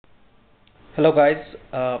Hello guys,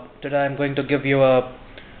 today I'm going to give you a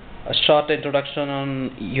short introduction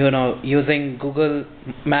on using Google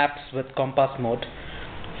Maps with compass mode.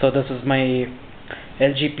 So this is my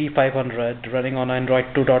LG P500 running on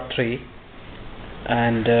Android 2.3,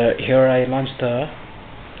 and here I launched the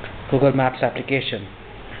Google Maps application.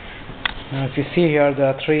 Now if you see here, there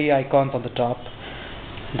are three icons on the top.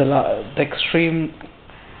 The extreme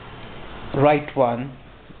right one,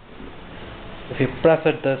 if you press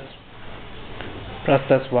this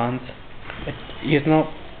once,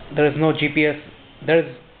 there is no GPS. There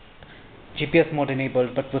is GPS mode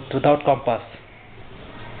enabled, but without compass.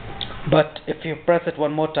 But if you press it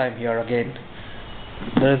one more time here again,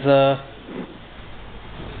 there is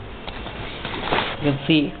you can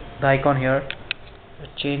see the icon here. It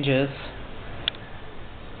changes,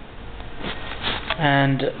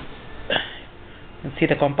 and you can see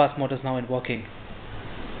the compass mode is now working.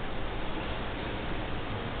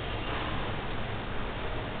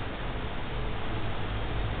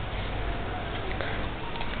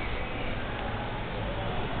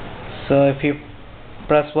 So if you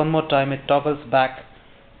press one more time, it toggles back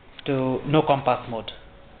to no compass mode.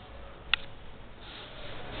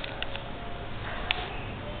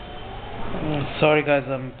 Sorry guys,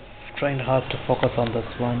 I'm trying hard to focus on this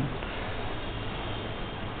one.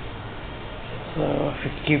 So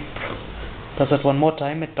if you press it one more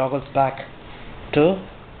time, it toggles back to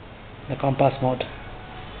the compass mode.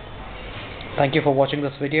 Thank you for watching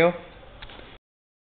this video.